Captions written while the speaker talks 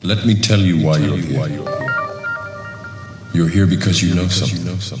Let me tell you why you're here. You're here because you know something.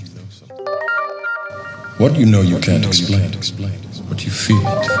 What you know you can't explain, but you feel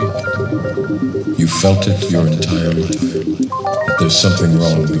it. You felt it your entire life. That there's something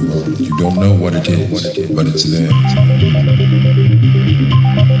wrong in the world. You don't know what it is, but it's there.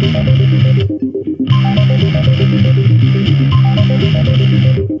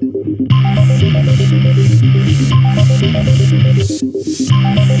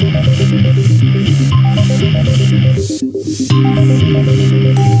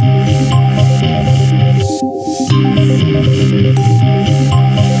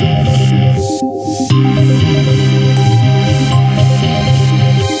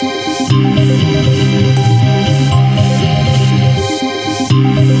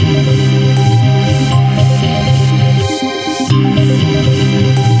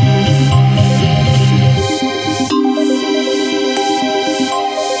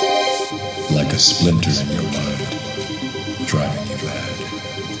 Like a splinter in your mind, driving you mad.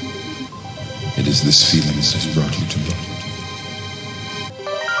 It is this feeling that has brought you to me.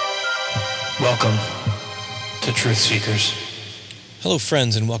 Welcome to Truth Seekers. Hello,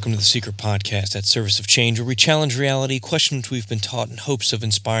 friends, and welcome to the Seeker Podcast at Service of Change, where we challenge reality, question what we've been taught in hopes of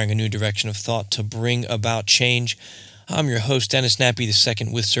inspiring a new direction of thought to bring about change. I'm your host, Dennis Nappy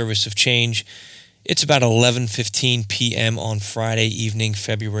II, with Service of Change. It's about 11:15 p.m. on Friday evening,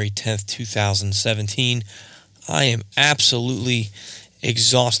 February 10th, 2017. I am absolutely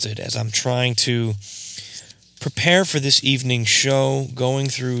exhausted as I'm trying to prepare for this evening's show, going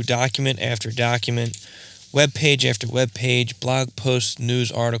through document after document, web page after web page, blog post,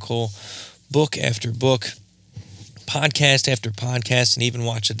 news article, book after book, podcast after podcast, and even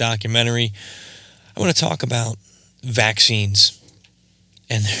watch a documentary. I want to talk about vaccines.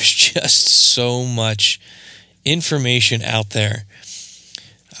 And there's just so much information out there.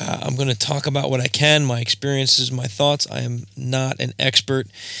 I'm going to talk about what I can, my experiences, my thoughts. I am not an expert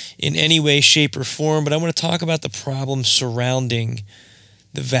in any way, shape, or form, but I want to talk about the problems surrounding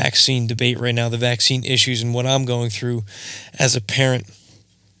the vaccine debate right now, the vaccine issues, and what I'm going through as a parent.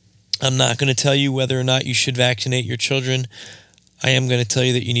 I'm not going to tell you whether or not you should vaccinate your children. I am going to tell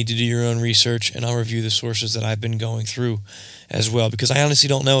you that you need to do your own research, and I'll review the sources that I've been going through as well, because I honestly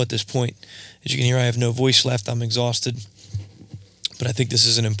don't know at this point. As you can hear, I have no voice left. I'm exhausted. But I think this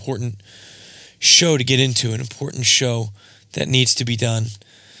is an important show to get into, an important show that needs to be done.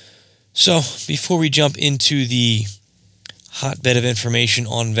 So, before we jump into the hotbed of information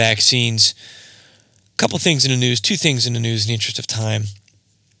on vaccines, a couple things in the news, two things in the news in the interest of time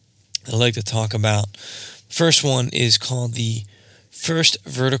I'd like to talk about. First one is called the first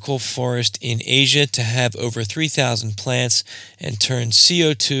vertical forest in Asia to have over 3,000 plants and turn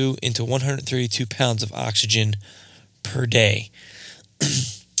CO2 into 132 pounds of oxygen per day.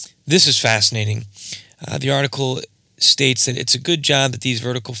 This is fascinating. The article states that it's a good job that these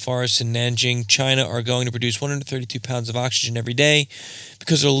vertical forests in Nanjing, China, are going to produce 132 pounds of oxygen every day,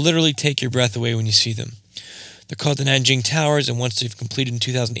 because they'll literally take your breath away when you see them. They're called the Nanjing Towers, and once they've completed in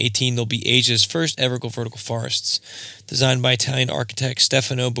 2018, they'll be Asia's first ever vertical forests. Designed by Italian architect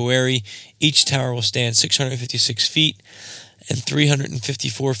Stefano Boeri, each tower will stand 656 feet and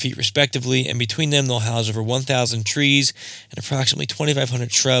 354 feet respectively, and between them they'll house over 1,000 trees and approximately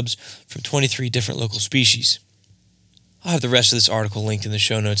 2,500 shrubs from 23 different local species. I'll have the rest of this article linked in the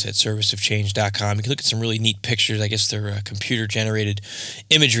show notes at serviceofchange.com. You can look at some really neat pictures. I guess they're computer-generated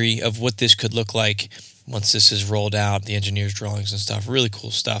imagery of what this could look like once this is rolled out, the engineer's drawings and stuff. Really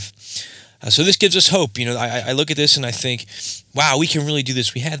cool stuff. So this gives us hope. You know, I look at this and I think, wow, we can really do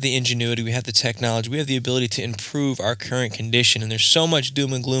this. We have the ingenuity, we have the technology, we have the ability to improve our current condition. And there's so much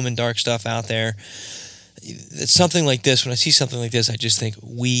doom and gloom and dark stuff out there. It's something like this. When I see something like this, I just think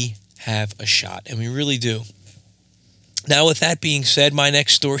we have a shot, and we really do. Now, with that being said, my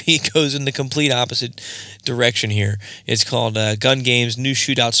next story goes in the complete opposite direction here. It's called Gun Games, New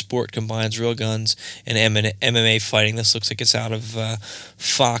Shootout Sport Combines Real Guns and MMA Fighting. This looks like it's out of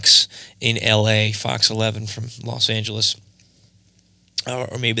Fox in L.A., Fox 11 from Los Angeles.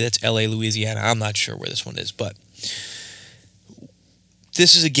 Or maybe that's L.A., Louisiana. I'm not sure where this one is, but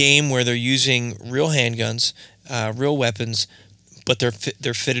this is a game where they're using real handguns, real weapons, but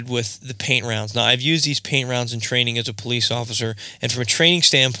they're fitted with the paint rounds. Now, I've used these paint rounds in training as a police officer, and from a training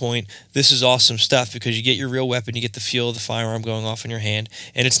standpoint, this is awesome stuff, because you get your real weapon, you get the feel of the firearm going off in your hand,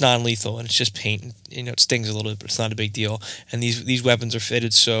 and it's non-lethal, and it's just paint. You know, it stings a little bit, but it's not a big deal. And these weapons are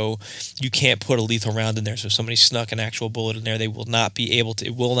fitted so you can't put a lethal round in there. So if somebody snuck an actual bullet in there, they will not be able to.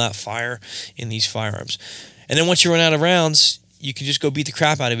 It will not fire in these firearms. And then once you run out of rounds, you can just go beat the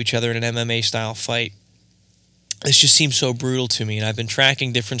crap out of each other in an MMA-style fight. this just seems so brutal to me. And I've been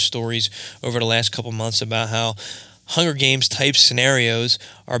tracking different stories over the last couple months about how Hunger Games type scenarios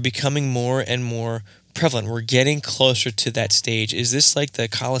are becoming more and more prevalent. We're getting closer to that stage. Is this like the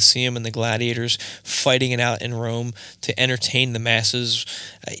Colosseum and the gladiators fighting it out in Rome to entertain the masses?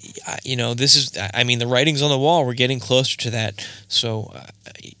 This is, the writing's on the wall. We're getting closer to that. So,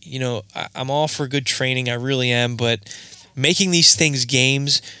 I'm all for good training. I really am. But making these things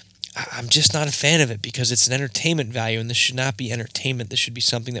games, I'm just not a fan of it because it's an entertainment value, and this should not be entertainment. This should be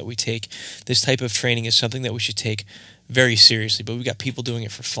something that we take. This type of training is something that we should take very seriously. But we've got people doing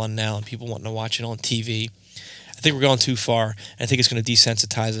it for fun now, and people wanting to watch it on TV. I think we're going too far, and I think it's going to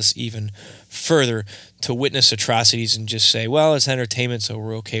desensitize us even further to witness atrocities and just say, well, it's entertainment, so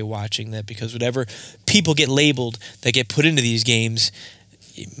we're okay watching that, because whatever people get labeled that get put into these games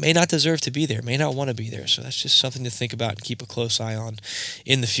may not deserve to be there, may not want to be there. So that's just something to think about and keep a close eye on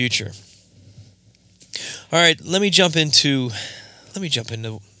in the future. All right, let me jump into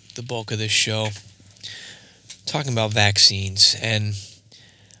the bulk of this show, talking about vaccines. And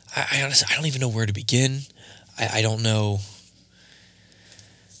I honestly, I don't even know where to begin. I don't know.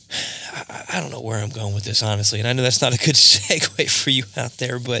 I don't know where I'm going with this, honestly. And I know that's not a good segue for you out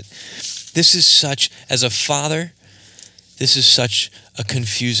there, but this is such, as a father, this is such a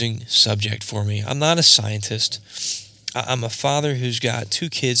confusing subject for me. I'm not a scientist. I'm a father who's got 2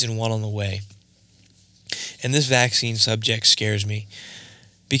 kids and 1 on the way. And this vaccine subject scares me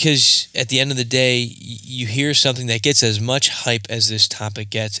because at the end of the day, you hear something that gets as much hype as this topic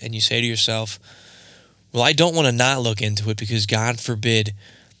gets, and you say to yourself, well, I don't want to not look into it because God forbid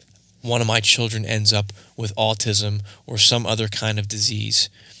one of my children ends up with autism or some other kind of disease.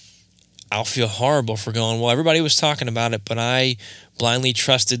 I'll feel horrible for going, well, everybody was talking about it, but I blindly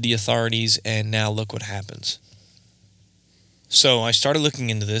trusted the authorities, and now look what happens. So I started looking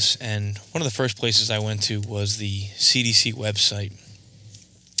into this, and one of the first places I went to was the CDC website.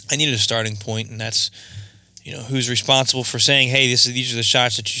 I needed a starting point, and that's, who's responsible for saying, hey, these are the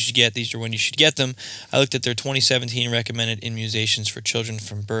shots that you should get, these are when you should get them. I looked at their 2017 recommended immunizations for children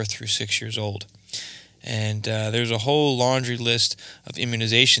from birth through 6 years old. And there's a whole laundry list of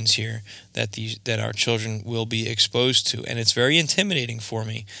immunizations here that our children will be exposed to. And it's very intimidating for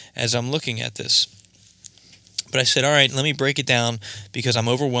me as I'm looking at this. But I said, all right, let me break it down because I'm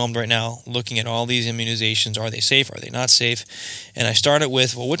overwhelmed right now looking at all these immunizations. Are they safe? Are they not safe? And I started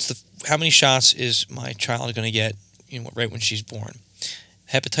with, well, how many shots is my child going to get right when she's born?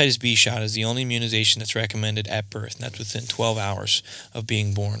 Hepatitis B shot is the only immunization that's recommended at birth, and that's within 12 hours of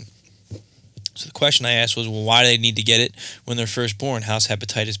being born. So the question I asked was, well, why do they need to get it when they're first born? How's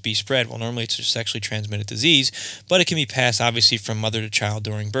hepatitis B spread? Well, normally it's a sexually transmitted disease, but it can be passed, obviously, from mother to child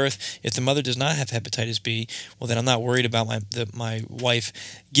during birth. If the mother does not have hepatitis B, well, then I'm not worried about my wife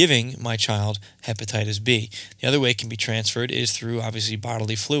giving my child hepatitis B. The other way it can be transferred is through, obviously,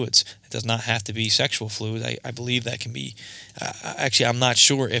 bodily fluids. It does not have to be sexual fluid. I believe that can be, actually, I'm not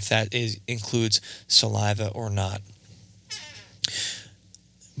sure if that includes saliva or not.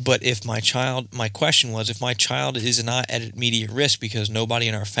 But my question was, if my child is not at immediate risk because nobody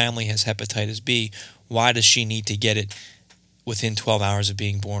in our family has hepatitis B, why does she need to get it within 12 hours of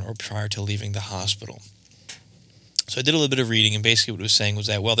being born or prior to leaving the hospital? So I did a little bit of reading, and basically what it was saying was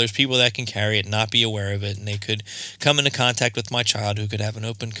that, well, there's people that can carry it and not be aware of it, and they could come into contact with my child who could have an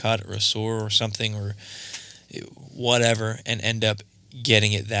open cut or a sore or something or whatever and end up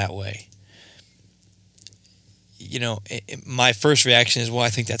getting it that way. My first reaction is, well, I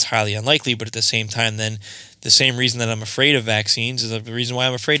think that's highly unlikely, but at the same time, then the same reason that I'm afraid of vaccines is the reason why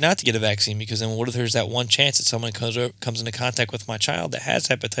I'm afraid not to get a vaccine, because then what if there's that one chance that someone comes into contact with my child that has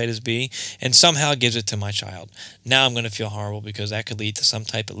hepatitis B and somehow gives it to my child? Now I'm going to feel horrible because that could lead to some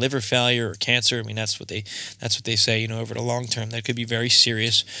type of liver failure or cancer. I mean, that's what they say, over the long term. That could be very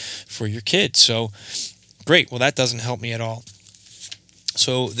serious for your kid. So, great. Well, that doesn't help me at all.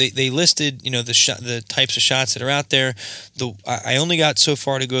 So they listed, the types of shots that are out there. I only got so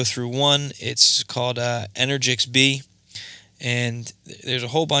far to go through one. It's called Energix B, and there's a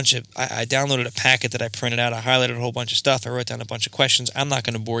whole bunch of. I downloaded a packet that I printed out. I highlighted a whole bunch of stuff. I wrote down a bunch of questions. I'm not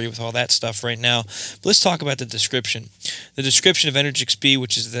going to bore you with all that stuff right now. But let's talk about the description. The description of Energix B,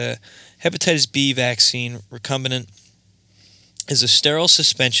 which is the hepatitis B vaccine recombinant, is a sterile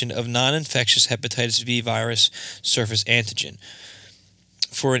suspension of non-infectious hepatitis B virus surface antigen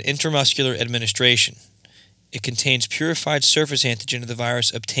for an intramuscular administration. It contains purified surface antigen of the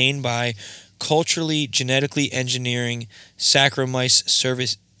virus obtained by culturally genetically engineering Saccharomyces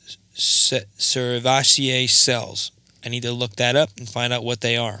cerevisiae cells. I need to look that up and find out what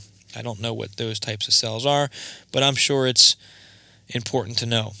they are. I don't know what those types of cells are, but I'm sure it's important to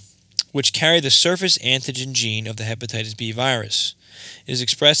know. which carry the surface antigen gene of the hepatitis B virus. It is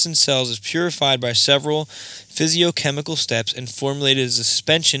expressed in cells as purified by several physiochemical steps and formulated as a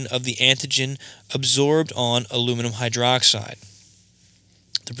suspension of the antigen absorbed on aluminum hydroxide.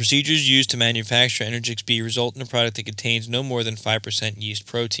 The procedures used to manufacture Energix B result in a product that contains no more than 5% yeast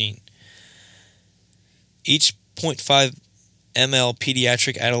protein. Each 0.5 ml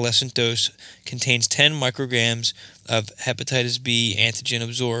pediatric adolescent dose contains 10 micrograms of hepatitis B antigen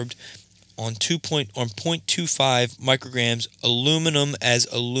absorbed on 0.25 micrograms aluminum as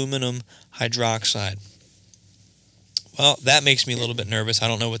aluminum hydroxide. Well, that makes me a little bit nervous. I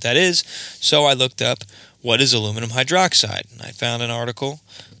don't know what that is, so I looked up what is aluminum hydroxide. I found an article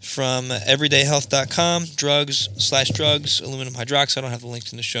from everydayhealth.com, drugs, aluminum hydroxide. I don't have the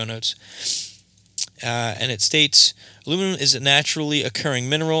links in the show notes. And it states, aluminum is a naturally occurring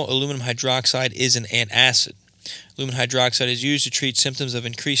mineral. Aluminum hydroxide is an antacid. Aluminum hydroxide is used to treat symptoms of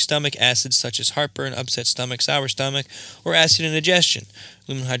increased stomach acids such as heartburn, upset stomach, sour stomach, or acid indigestion.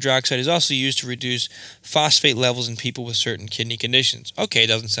 Aluminum hydroxide is also used to reduce phosphate levels in people with certain kidney conditions. Okay,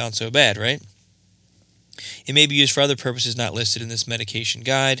 doesn't sound so bad, right? It may be used for other purposes not listed in this medication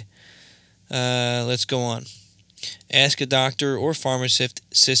guide. Let's go on. Ask a doctor or pharmacist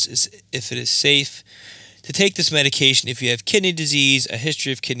if it is safe to take this medication if you have kidney disease, a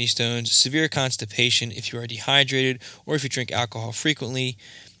history of kidney stones, severe constipation, if you are dehydrated, or if you drink alcohol frequently.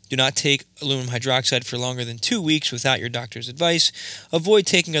 Do not take aluminum hydroxide for longer than 2 weeks without your doctor's advice. Avoid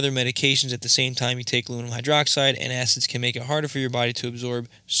taking other medications at the same time you take aluminum hydroxide, and acids can make it harder for your body to absorb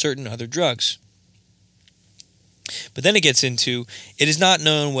certain other drugs. But then it gets into, it is not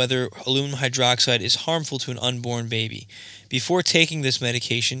known whether aluminum hydroxide is harmful to an unborn baby. Before taking this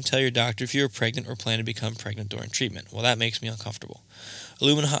medication, tell your doctor if you are pregnant or plan to become pregnant during treatment. Well, that makes me uncomfortable.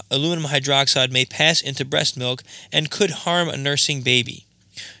 Aluminum hydroxide may pass into breast milk and could harm a nursing baby.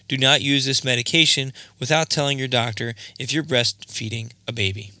 Do not use this medication without telling your doctor if you're breastfeeding a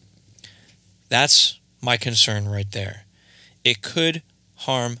baby. That's my concern right there. It could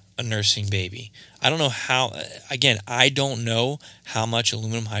harm a nursing baby. I don't know how, again, I don't know how much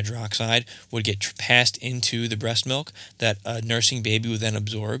aluminum hydroxide would get passed into the breast milk that a nursing baby would then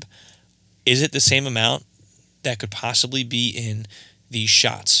absorb. Is it the same amount that could possibly be in these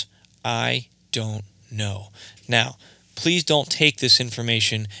shots? I don't know. Now, please don't take this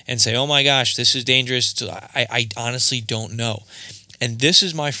information and say, oh my gosh, this is dangerous. I honestly don't know. And this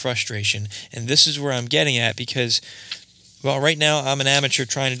is my frustration, and this is where I'm getting at, because well, right now I'm an amateur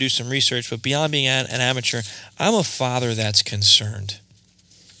trying to do some research, but beyond being an amateur, I'm a father that's concerned.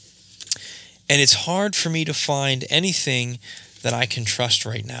 And it's hard for me to find anything that I can trust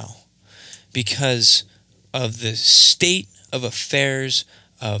right now because of the state of affairs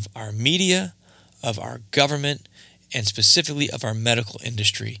of our media, of our government, and specifically of our medical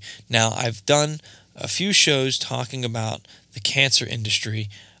industry. Now, I've done a few shows talking about the cancer industry.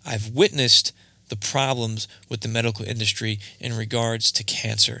 I've witnessed the problems with the medical industry in regards to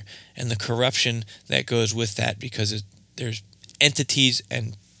cancer and the corruption that goes with that, because there's entities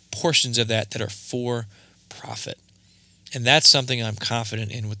and portions of that are for profit. And that's something I'm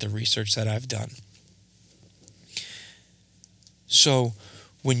confident in with the research that I've done. So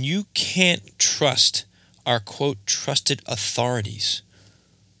when you can't trust our, quote, trusted authorities,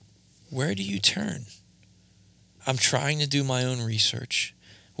 where do you turn? I'm trying to do my own research,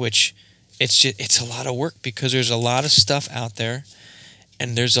 which it's a lot of work because there's a lot of stuff out there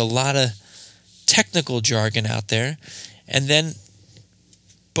and there's a lot of technical jargon out there. And then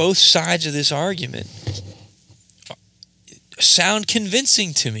both sides of this argument sound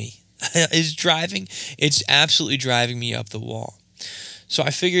convincing to me. It's absolutely driving me up the wall. So I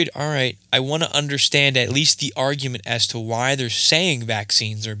figured, all right, I want to understand at least the argument as to why they're saying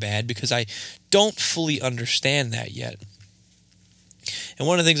vaccines are bad, because I don't fully understand that yet. And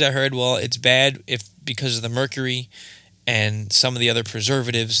one of the things I heard, well, it's bad because of the mercury and some of the other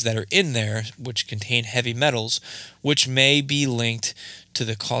preservatives that are in there, which contain heavy metals, which may be linked to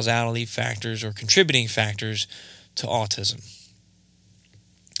the causality factors or contributing factors to autism.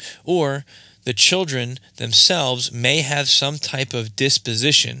 Or the children themselves may have some type of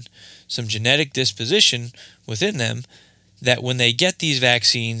disposition, some genetic disposition within them, that when they get these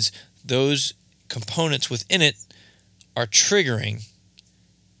vaccines, those components within it are triggering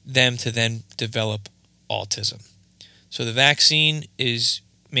them to then develop autism. So the vaccine is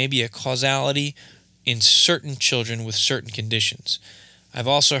maybe a causality in certain children with certain conditions. I've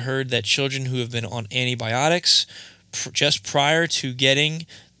also heard that children who have been on antibiotics just prior to getting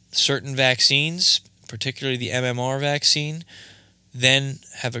certain vaccines, particularly the MMR vaccine, then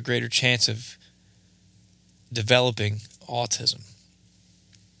have a greater chance of developing autism.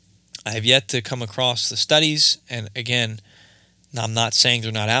 I have yet to come across the studies, and again, I'm not saying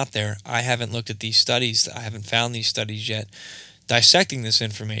they're not out there. I haven't looked at these studies. I haven't found these studies yet dissecting this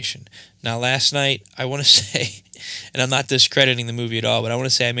information. Now, last night, I want to say, and I'm not discrediting the movie at all, but I want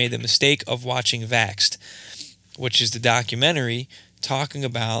to say I made the mistake of watching Vaxxed, which is the documentary talking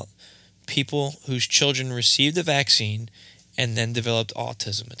about people whose children received the vaccine and then developed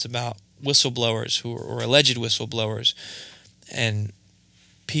autism. It's about whistleblowers or alleged whistleblowers and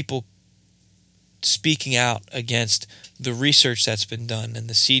people speaking out against the research that's been done and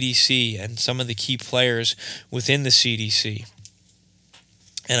the CDC and some of the key players within the CDC.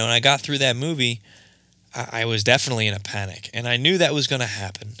 And when I got through that movie, I was definitely in a panic. And I knew that was going to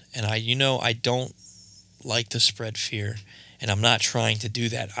happen. And I don't like to spread fear. And I'm not trying to do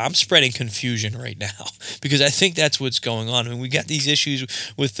that. I'm spreading confusion right now because I think that's what's going on. I mean, we got these issues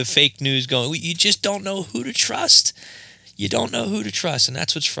with the fake news going. You just don't know who to trust. You don't know who to trust. And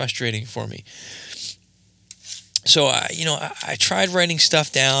that's what's frustrating for me. So, I tried writing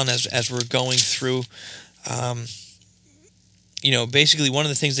stuff down as we're going through. Basically one of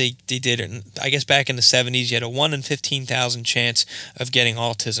the things they did, and I guess back in the 70s, you had a 1 in 15,000 chance of getting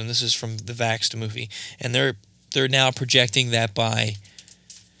autism. This is from the Vaxxed movie. And they're now projecting that by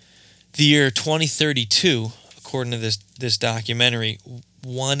the year 2032, according to this documentary,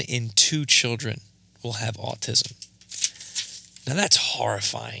 1 in 2 children will have autism. Now that's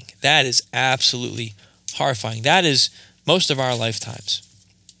horrifying. That is absolutely horrifying. That is most of our lifetimes.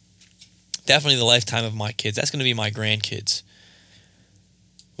 Definitely the lifetime of my kids. That's going to be my grandkids.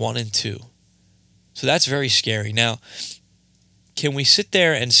 1 in 2. So that's very scary. Now, can we sit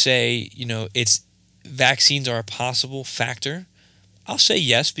there and say, vaccines are a possible factor? I'll say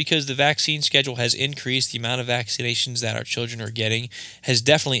yes, because the vaccine schedule has increased. The amount of vaccinations that our children are getting has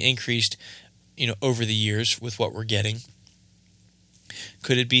definitely increased, over the years with what we're getting.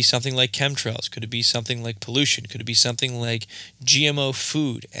 Could it be something like chemtrails? Could it be something like pollution? Could it be something like GMO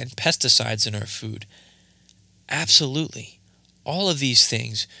food and pesticides in our food? Absolutely. All of these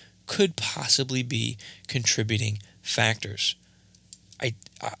things could possibly be contributing factors.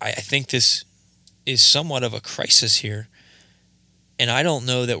 I think this is somewhat of a crisis here, and I don't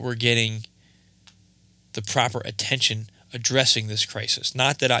know that we're getting the proper attention addressing this crisis.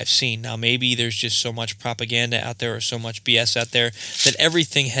 Not that I've seen. Now, maybe there's just so much propaganda out there or so much BS out there that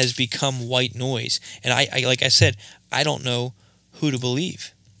everything has become white noise. And I like I said, I don't know who to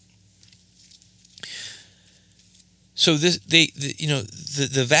believe. So the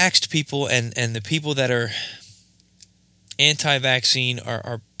vaxxed people and the people that are anti-vaccine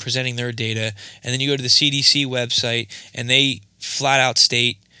are presenting their data, and then you go to the CDC website and they flat out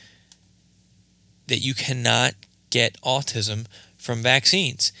state that you cannot get autism from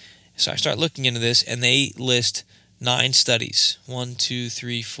vaccines. So I start looking into this, and they list 9 studies. 1, 2,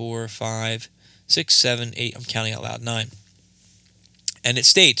 3, 4, 5, 6, 7, 8. I'm counting out loud. 9. And it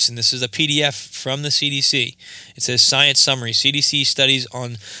states, and this is a PDF from the CDC, it says Science Summary, CDC studies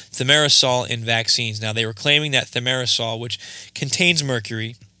on thimerosal in vaccines. Now, they were claiming that thimerosal, which contains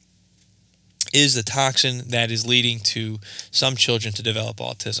mercury, is the toxin that is leading to some children to develop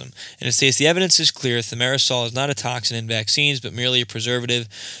autism. And it states the evidence is clear. Thimerosal is not a toxin in vaccines, but merely a preservative,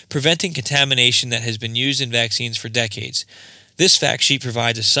 preventing contamination that has been used in vaccines for decades. This fact sheet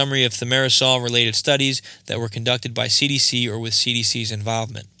provides a summary of thimerosal-related studies that were conducted by CDC or with CDC's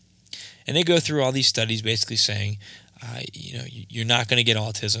involvement. And they go through all these studies basically saying, you're not going to get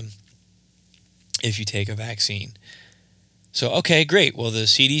autism if you take a vaccine. So, okay, great. Well, the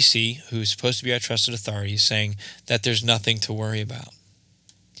CDC, who's supposed to be our trusted authority, is saying that there's nothing to worry about.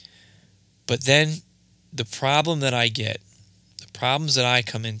 But then the problem that I get, the problems that I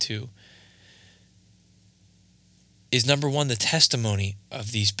come into, is number one, the testimony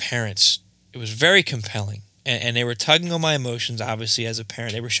of these parents. It was very compelling. And they were tugging on my emotions, obviously, as a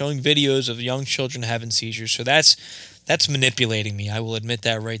parent. They were showing videos of young children having seizures. So that's manipulating me. I will admit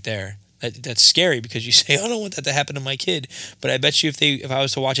that right there. That's scary because you say, I don't want that to happen to my kid. But I bet you if I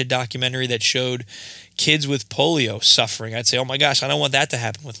was to watch a documentary that showed kids with polio suffering, I'd say, oh my gosh, I don't want that to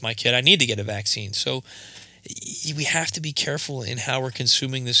happen with my kid. I need to get a vaccine. So we have to be careful in how we're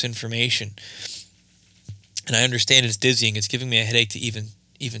consuming this information. And I understand it's dizzying. It's giving me a headache to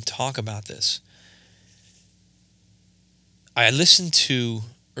even talk about this. I listened to,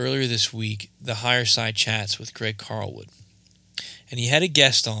 earlier this week, the Higher Side Chats with Greg Carlwood. And he had a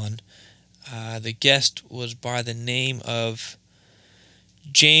guest on. The guest was by the name of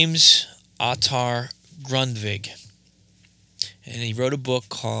James Ottar Grundvig. And he wrote a book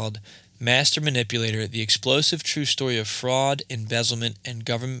called Master Manipulator, The Explosive True Story of Fraud, Embezzlement, and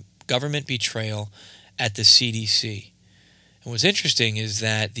Government Betrayal at the CDC. And what's interesting is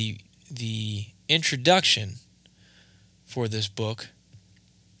that the the introduction for this book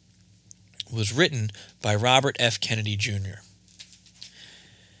was written by Robert F. Kennedy Jr.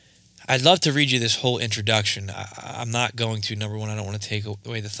 I'd love to read you this whole introduction. I'm not going to. Number one, I don't want to take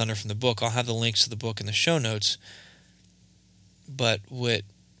away the thunder from the book. I'll have the links to the book in the show notes. But what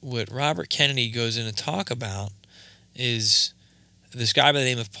Robert Kennedy goes in to talk about is this guy by the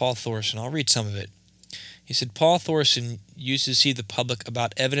name of Paul Thorson. I'll read some of it. He said, Paul Thorson used to deceive the public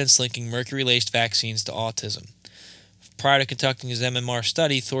about evidence linking mercury-laced vaccines to autism. Prior to conducting his MMR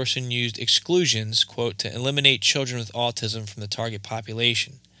study, Thorson used exclusions, quote, to eliminate children with autism from the target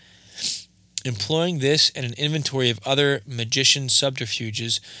population. Employing this and an inventory of other magician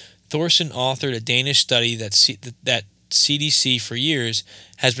subterfuges, Thorson authored a Danish study that CDC for years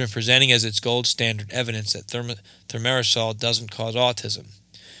has been presenting as its gold standard evidence that thimerosal doesn't cause autism.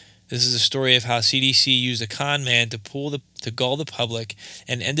 This is a story of how CDC used a con man to gull the public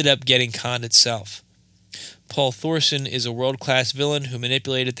and ended up getting conned itself. Paul Thorson is a world-class villain who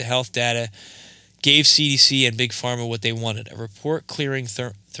manipulated the health data, gave CDC and Big Pharma what they wanted, a report clearing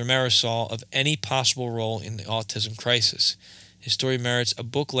thimerosal of any possible role in the autism crisis. His story merits a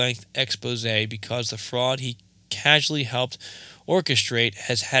book-length expose because the fraud he casually helped orchestrate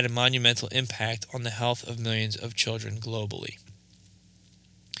has had a monumental impact on the health of millions of children globally.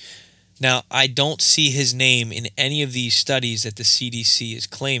 Now, I don't see his name in any of these studies that the CDC is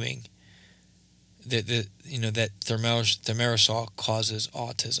claiming that thimerosal causes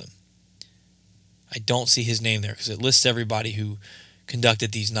autism. I don't see his name there because it lists everybody who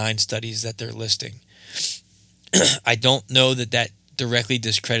conducted these 9 studies that they're listing. I don't know that directly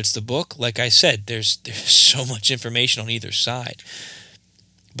discredits the book. Like I said, there's so much information on either side.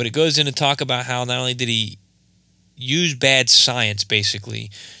 But it goes in to talk about how not only did he use bad science, basically,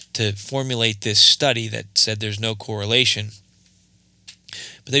 to formulate this study that said there's no correlation,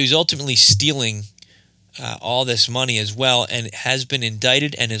 but that he was ultimately stealing all this money as well, and has been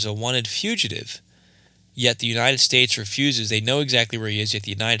indicted and is a wanted fugitive. Yet the United States refuses. They know exactly where he is, yet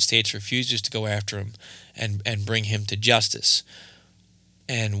the United States refuses to go after him and bring him to justice.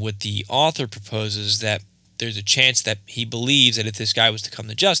 And what the author proposes, that there's a chance that he believes that if this guy was to come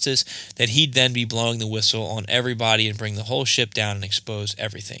to justice, that he'd then be blowing the whistle on everybody and bring the whole ship down and expose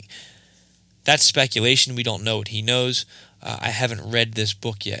everything. That's speculation. We don't know what he knows. I haven't read this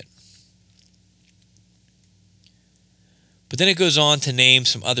book yet. But then it goes on to name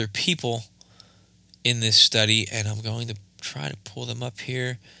some other people in this study, and I'm going to try to pull them up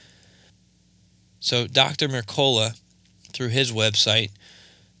here. So Dr. Mercola, through his website,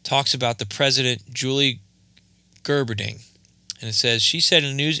 talks about the president, Julie Gerberding. And it says, she said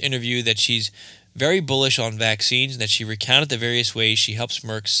in a news interview that she's very bullish on vaccines and that she recounted the various ways she helps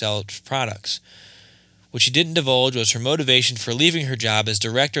Merck sell its products. What she didn't divulge was her motivation for leaving her job as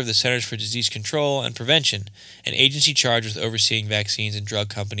director of the Centers for Disease Control and Prevention, an agency charged with overseeing vaccines and drug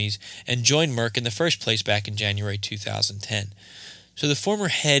companies, and joined Merck in the first place back in January 2010. So the former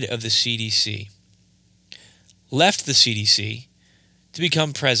head of the CDC left the CDC to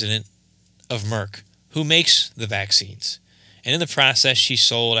become president of Merck, who makes the vaccines. And in the process, she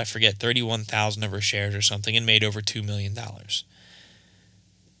sold, 31,000 of her shares or something, and made over $2 million.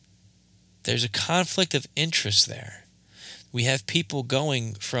 There's a conflict of interest there. We have people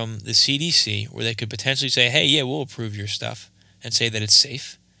going from the CDC where they could potentially say, hey, yeah, we'll approve your stuff and say that it's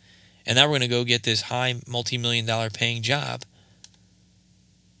safe. And now we're going to go get this high multi-million-dollar paying job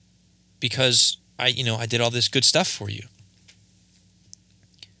because I did all this good stuff for you.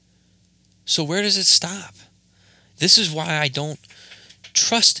 So where does it stop? This is why I don't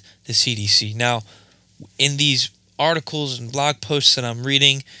trust the CDC. Now, in these articles and blog posts that I'm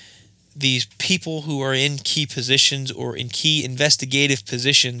reading, these people who are in key positions or in key investigative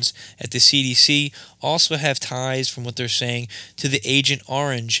positions at the CDC also have ties, from what they're saying, to the Agent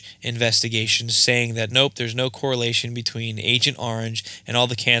Orange investigations, saying that, nope, there's no correlation between Agent Orange and all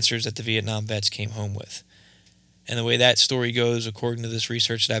the cancers that the Vietnam vets came home with. And the way that story goes, according to this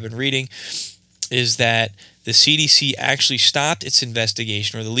research that I've been reading, is that the CDC actually stopped its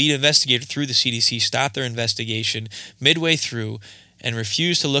investigation, or the lead investigator through the CDC stopped their investigation midway through and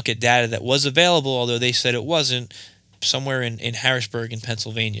refused to look at data that was available, although they said it wasn't, somewhere in Harrisburg in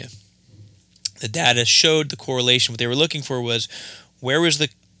Pennsylvania. The data showed the correlation. What they were looking for was, where was the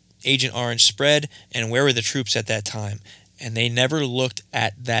Agent Orange spread and where were the troops at that time? And they never looked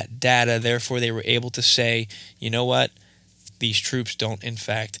at that data. Therefore, they were able to say, you know what? These troops don't, in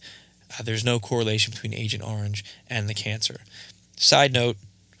fact, there's no correlation between Agent Orange and the cancer. Side note,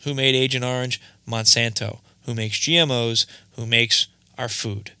 who made Agent Orange? Monsanto. Who makes GMOs? Who makes our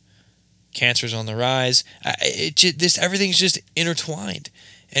food? Cancer's on the rise. Everything's just intertwined.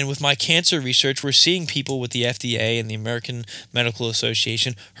 And with my cancer research, we're seeing people with the FDA and the American Medical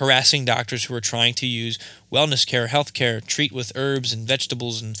Association harassing doctors who are trying to use wellness care, health care, treat with herbs and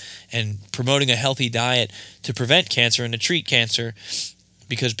vegetables and promoting a healthy diet to prevent cancer and to treat cancer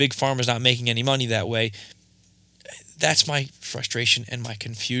because Big Pharma is not making any money that way. That's my frustration and my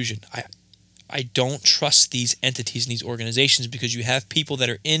confusion. I don't trust these entities and these organizations because you have people that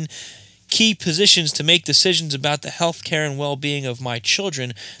are in key positions to make decisions about the health care and well-being of my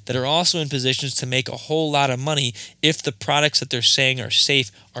children that are also in positions to make a whole lot of money if the products that they're saying are safe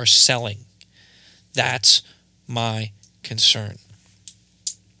are selling. That's my concern.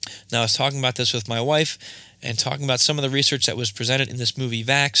 Now, I was talking about this with my wife and talking about some of the research that was presented in this movie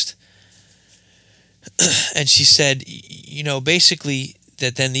Vaxxed. And she said, basically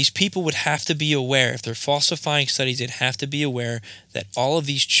that then these people would have to be aware, if they're falsifying studies, they'd have to be aware that all of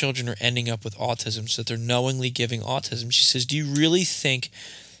these children are ending up with autism, so that they're knowingly giving autism. She says, do you really think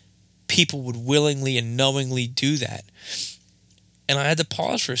people would willingly and knowingly do that? And I had to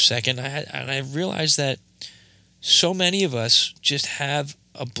pause for a second, and I realized that so many of us just have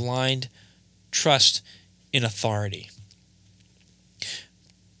a blind trust in authority.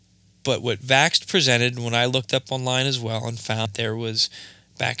 But what Vaxxed presented, when I looked up online as well and found there was,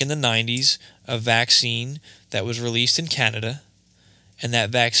 back in the 90s, a vaccine that was released in Canada, and that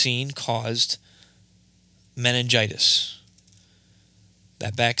vaccine caused meningitis.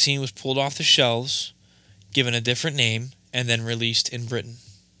 That vaccine was pulled off the shelves, given a different name, and then released in Britain.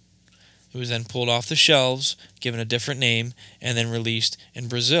 It was then pulled off the shelves, given a different name, and then released in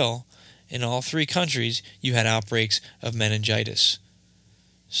Brazil. In all three countries, you had outbreaks of meningitis.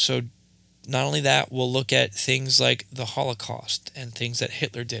 So not only that, we'll look at things like the Holocaust and things that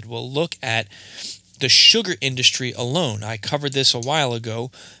Hitler did. We'll look at the sugar industry alone. I covered this a while ago,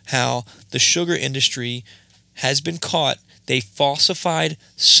 how the sugar industry has been caught. They falsified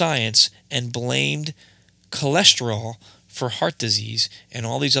science and blamed cholesterol for heart disease and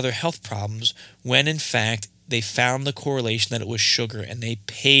all these other health problems when in fact they found the correlation that it was sugar, and they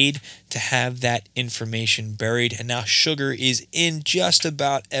paid to have that information buried. And now sugar is in just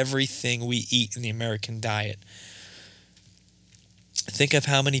about everything we eat in the American diet. Think of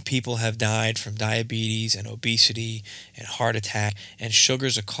how many people have died from diabetes and obesity and heart attack, and sugar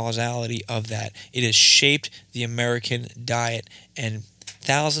is a causality of that. It has shaped the American diet, and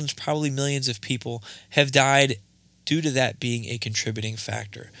thousands, probably millions of people have died due to that being a contributing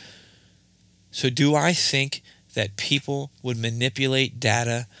factor. So do I think that people would manipulate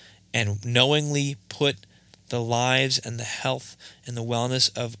data and knowingly put the lives and the health and the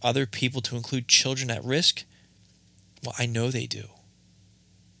wellness of other people, to include children, at risk? Well, I know they do.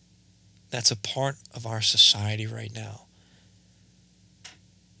 That's a part of our society right now.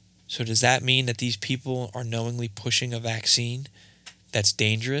 So does that mean that these people are knowingly pushing a vaccine that's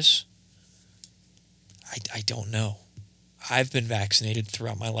dangerous? I don't know. I've been vaccinated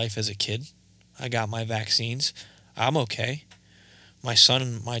throughout my life as a kid. I got my vaccines. I'm okay. My son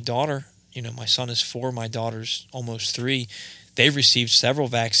and my daughter, my son is 4, my daughter's almost 3. They've received several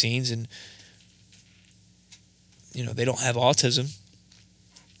vaccines, and they don't have autism.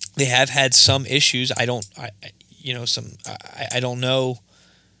 They have had some issues. I don't know.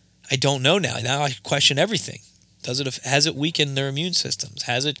 I don't know now. Now I question everything. Has it weakened their immune systems?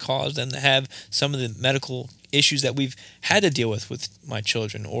 Has it caused them to have some of the medical issues that we've had to deal with my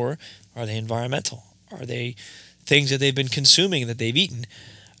children? Or are they environmental? Are they things that they've been consuming, that they've eaten?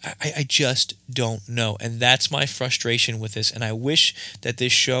 I just don't know. And that's my frustration with this. And I wish that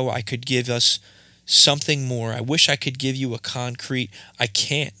this show, I could give us something more. I wish I could give you a concrete. I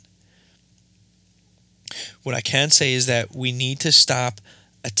can't. What I can say is that we need to stop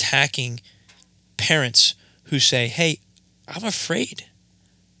attacking parents who say, hey, I'm afraid.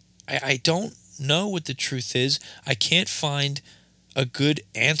 I don't know what the truth is. I can't find a good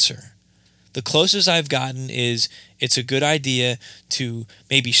answer. The closest I've gotten is it's a good idea to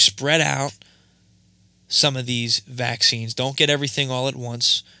maybe spread out some of these vaccines. Don't get everything all at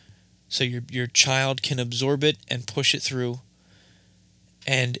once so your child can absorb it and push it through.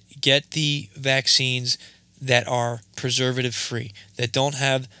 And get the vaccines that are preservative-free, that don't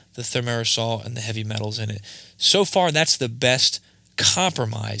have the thimerosal and the heavy metals in it. So far, that's the best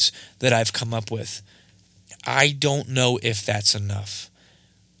compromise that I've come up with. I don't know if that's enough.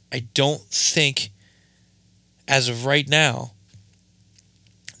 I don't think, as of right now,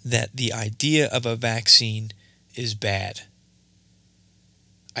 that the idea of a vaccine is bad.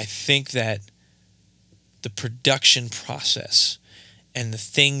 I think that the production process and the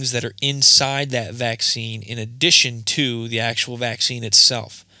things that are inside that vaccine, in addition to the actual vaccine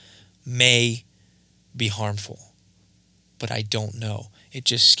itself, may be harmful. But I don't know. It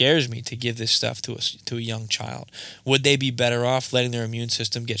just scares me to give this stuff to a young child. Would they be better off letting their immune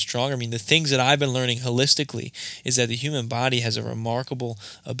system get stronger? I mean, the things that I've been learning holistically is that the human body has a remarkable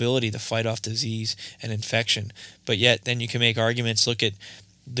ability to fight off disease and infection. But yet, then you can make arguments, look at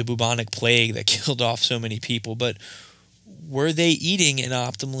the bubonic plague that killed off so many people. But were they eating an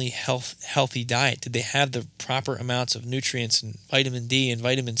optimally healthy diet? Did they have the proper amounts of nutrients and vitamin D and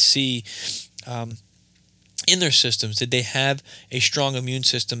vitamin C in their systems? Did they have a strong immune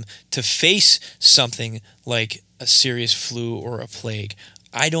system to face something like a serious flu or a plague?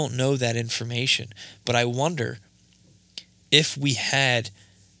 I don't know that information, but I wonder if we had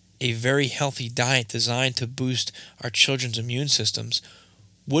a very healthy diet designed to boost our children's immune systems,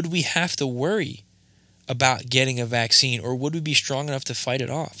 would we have to worry about getting a vaccine, or would we be strong enough to fight it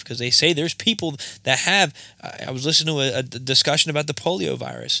off? Because they say there's people that have, I was listening to a discussion about the polio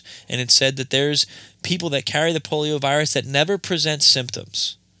virus, and it said that there's people that carry the polio virus that never present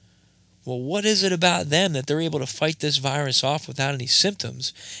symptoms. Well, what is it about them that they're able to fight this virus off without any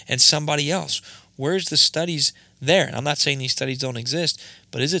symptoms, and somebody else? Where's the studies there? And I'm not saying these studies don't exist,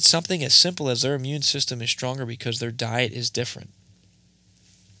 but is it something as simple as their immune system is stronger because their diet is different?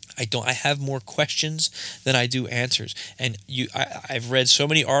 I have more questions than I do answers. And I've read so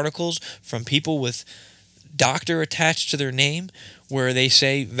many articles from people with doctor attached to their name where they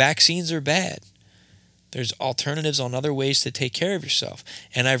say vaccines are bad. There's alternatives on other ways to take care of yourself.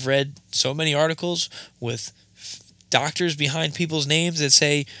 And I've read so many articles with doctors behind people's names that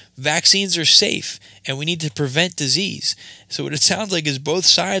say vaccines are safe and we need to prevent disease. So what it sounds like is both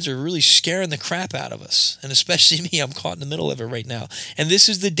sides are really scaring the crap out of us. And especially me, I'm caught in the middle of it right now. And this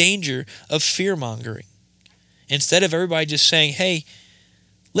is the danger of fear-mongering. Instead of everybody just saying, hey,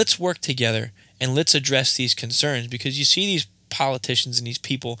 let's work together and let's address these concerns. Because you see these politicians and these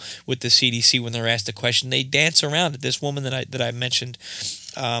people with the CDC, when they're asked a question, they dance around it. This woman that I mentioned,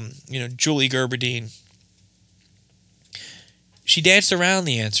 Julie Gerberdine, she danced around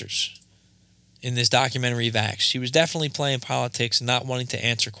the answers in this documentary Vax. She was definitely playing politics and not wanting to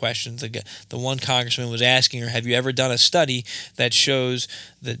answer questions. The one congressman was asking her, have you ever done a study that shows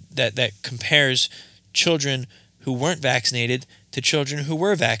that compares children who weren't vaccinated to children who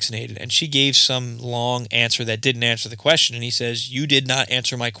were vaccinated? And she gave some long answer that didn't answer the question. And he says, you did not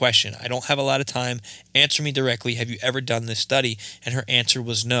answer my question. I don't have a lot of time. Answer me directly. Have you ever done this study? And her answer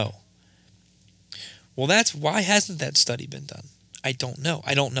was no. Well, why hasn't that study been done? I don't know.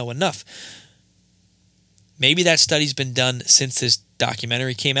 I don't know enough. Maybe that study's been done since this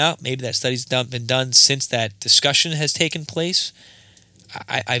documentary came out. Maybe that study's been done since that discussion has taken place.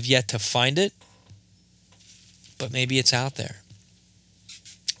 I've yet to find it, but maybe it's out there.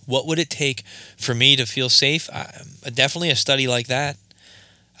 What would it take for me to feel safe? Definitely a study like that.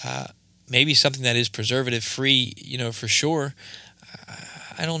 Maybe something that is preservative free, for sure.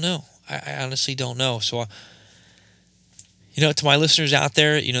 I don't know. I honestly don't know. So, to my listeners out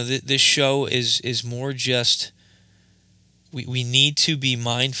there, this show is more just, we need to be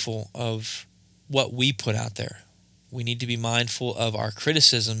mindful of what we put out there. We need to be mindful of our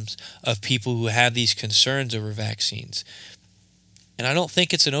criticisms of people who have these concerns over vaccines. And I don't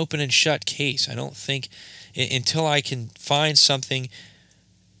think it's an open and shut case. I don't think, until I can find something,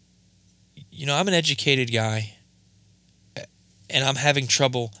 I'm an educated guy, and I'm having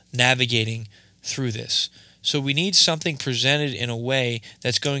trouble navigating through this. So we need something presented in a way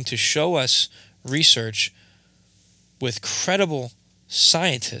that's going to show us research with credible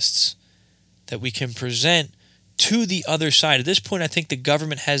scientists that we can present to the other side. At this point, I think the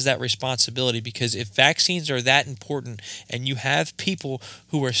government has that responsibility, because if vaccines are that important and you have people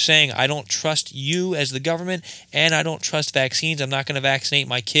who are saying, I don't trust you as the government and I don't trust vaccines, I'm not going to vaccinate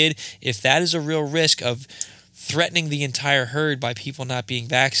my kid, if that is a real risk of threatening the entire herd by people not being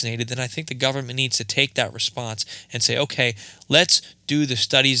vaccinated, then I think the government needs to take that response and say, okay, let's do the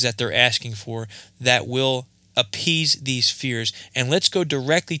studies that they're asking for that will appease these fears, and let's go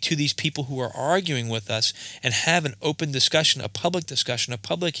directly to these people who are arguing with us and have an open discussion, a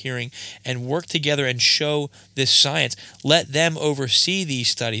public hearing, and work together and show this science. Let them oversee these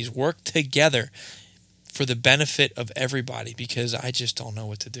studies, work together for the benefit of everybody, because I just don't know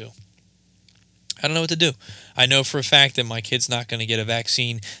what to do. I don't know what to do. I know for a fact that my kid's not going to get a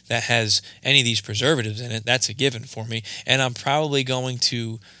vaccine that has any of these preservatives in it. That's a given for me. And I'm probably going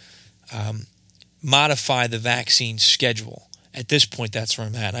to modify the vaccine schedule. At this point, that's where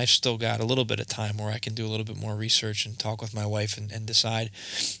I'm at. I've still got a little bit of time where I can do a little bit more research and talk with my wife and decide,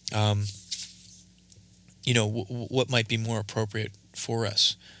 what might be more appropriate for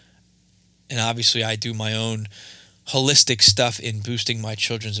us. And obviously, I do my own holistic stuff in boosting my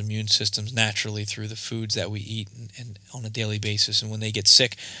children's immune systems naturally through the foods that we eat and on a daily basis. And when they get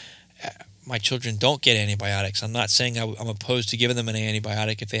sick, my children don't get antibiotics. I'm not saying I'm opposed to giving them an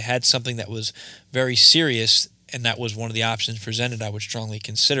antibiotic. If they had something that was very serious and that was one of the options presented, I would strongly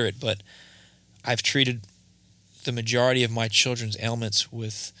consider it. But I've treated the majority of my children's ailments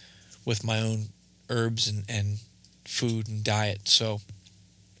with my own herbs and food and diet. So,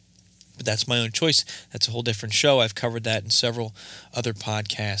 but that's my own choice. That's a whole different show. I've covered that in several other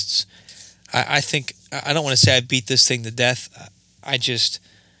podcasts. I think, I don't want to say I beat this thing to death. I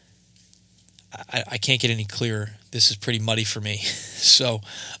can't get any clearer. This is pretty muddy for me. So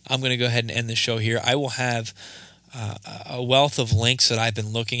I'm going to go ahead and end the show here. I will have a wealth of links that I've been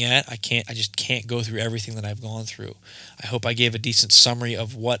looking at. I just can't go through everything that I've gone through. I hope I gave a decent summary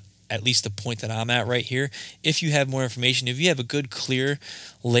of what, at least the point that I'm at right here. If you have more information, if you have a good, clear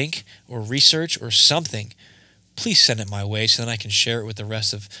link or research or something, please send it my way so that I can share it with the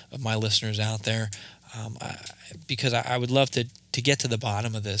rest of my listeners out there. Because I would love to get to the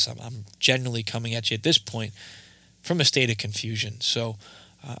bottom of this. I'm genuinely coming at you at this point from a state of confusion. So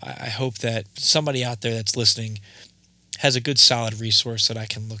I hope that somebody out there that's listening has a good solid resource that I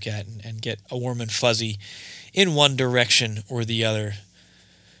can look at and get a warm and fuzzy in one direction or the other.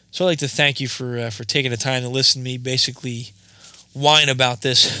 So I'd like to thank you for taking the time to listen to me basically whine about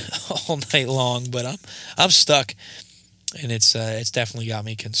this all night long, but I'm stuck, and it's definitely got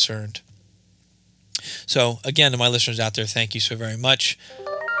me concerned. So again, to my listeners out there, thank you so very much.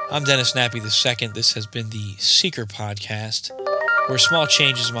 I'm Dennis Nappy II. This has been the Seeker Podcast, where small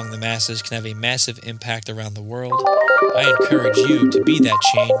changes among the masses can have a massive impact around the world. I encourage you to be that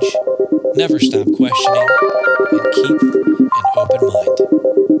change, never stop questioning, and keep an open mind.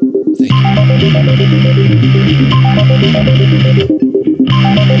 Thank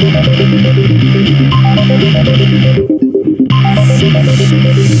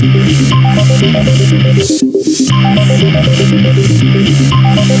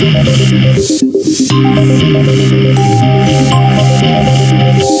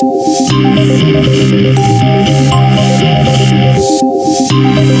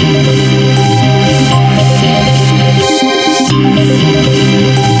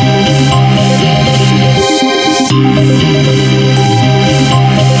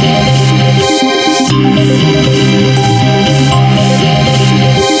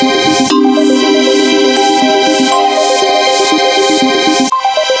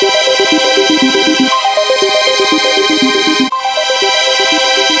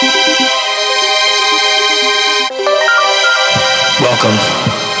Welcome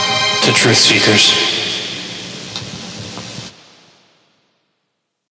to Truth Seekers.